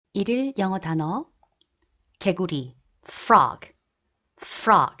일일 영어 단어 개구리 frog,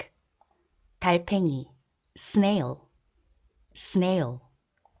 frog 달팽이 snail, snail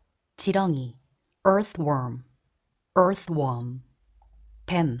지렁이 earthworm, earthworm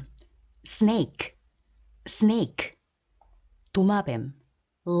뱀 snake, snake 도마뱀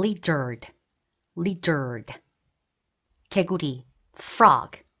lizard, lizard 개구리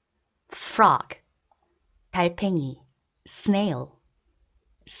frog, frog 달팽이 snail,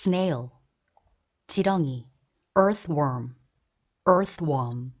 snail 지렁이 earthworm,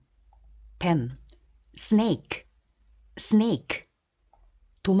 earthworm 뱀 snake, snake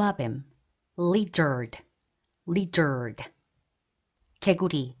도마뱀 lizard, lizard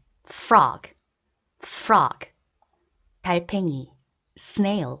개구리 frog, frog 달팽이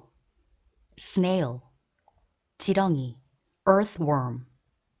snail, snail 지렁이 earthworm,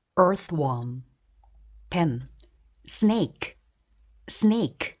 earthworm 뱀 snake,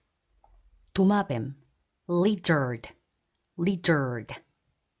 snake 도마뱀 lizard, lizard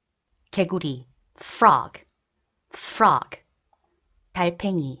개구리 frog, frog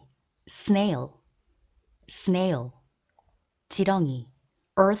달팽이 snail, snail 지렁이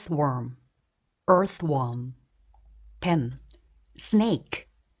earthworm, earthworm 뱀 snake,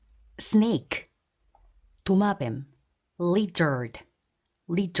 snake 도마뱀 lizard,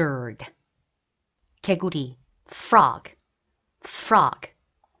 lizard 개구리 frog, frog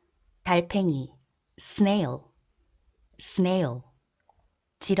달팽이 snail, snail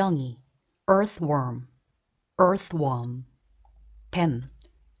지렁이 earthworm, earthworm 뱀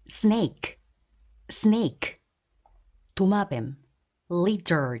snake, snake 도마뱀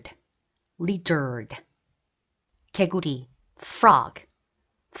lizard, lizard 개구리 frog,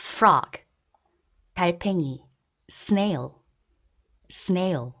 frog 달팽이 snail,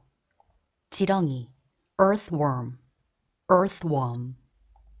 snail 지렁이 earthworm, earthworm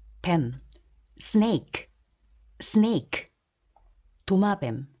뱀 snake, snake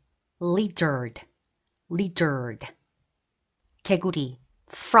도마뱀 lizard, lizard 개구리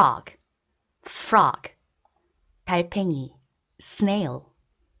frog, frog 달팽이 snail,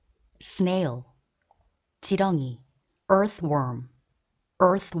 snail 지렁이 earthworm,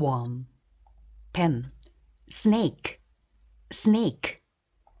 earthworm 뱀 snake, snake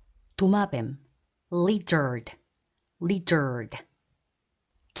도마뱀 lizard, lizard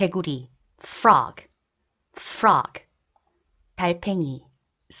개구리 frog, frog 달팽이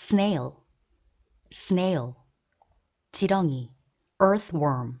snail, snail 지렁이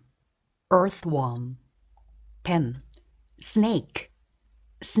earthworm, earthworm 뱀 snake,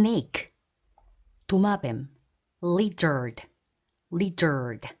 snake 도마뱀 lizard,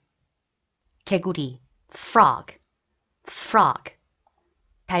 lizard 개구리 frog, frog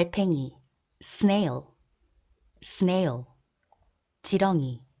달팽이 snail, snail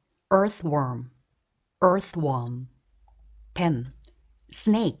지렁이 earthworm, earthworm 뱀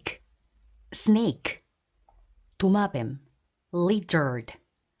snake, snake 도마뱀 lizard,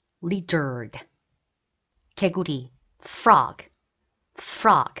 lizard 개구리 frog,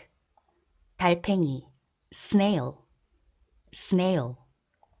 frog 달팽이 snail, snail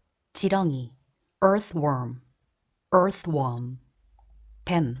지렁이 earthworm, earthworm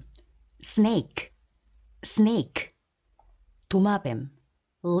뱀 snake, snake 도마뱀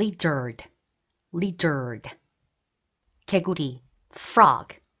lizard, lizard 개구리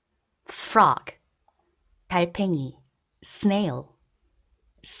frog, frog 달팽이 snail,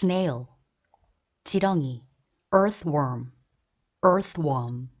 snail 지렁이 earthworm,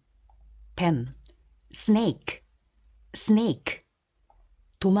 earthworm 뱀 snake, snake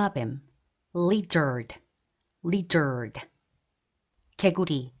도마뱀 lizard, lizard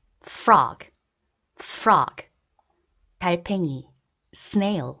개구리 frog, frog 달팽이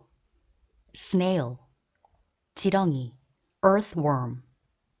snail, snail 지렁이 earthworm,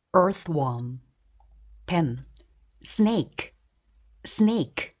 earthworm 뱀 snake,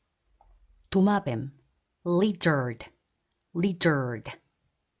 snake 도마뱀 lizard, lizard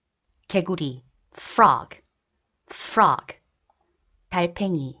개구리 frog, frog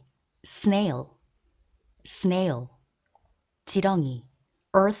달팽이 snail, snail 지렁이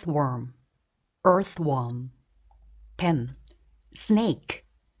earthworm, earthworm 뱀 snake,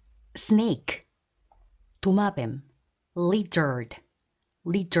 snake 도마뱀 lizard,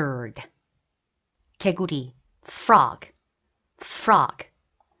 lizard 개구리 frog, frog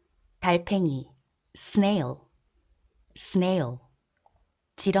달팽이 snail, snail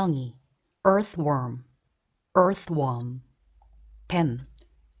지렁이 earthworm, earthworm 뱀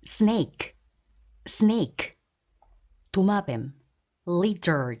snake, snake 도마뱀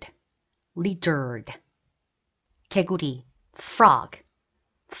lizard, lizard 개구리 frog,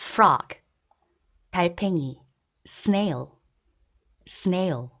 frog, 달팽이, snail,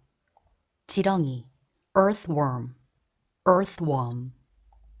 snail, 지렁이, earthworm, earthworm,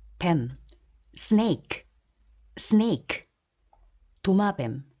 뱀, snake, snake,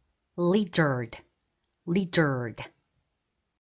 도마뱀, lizard, lizard,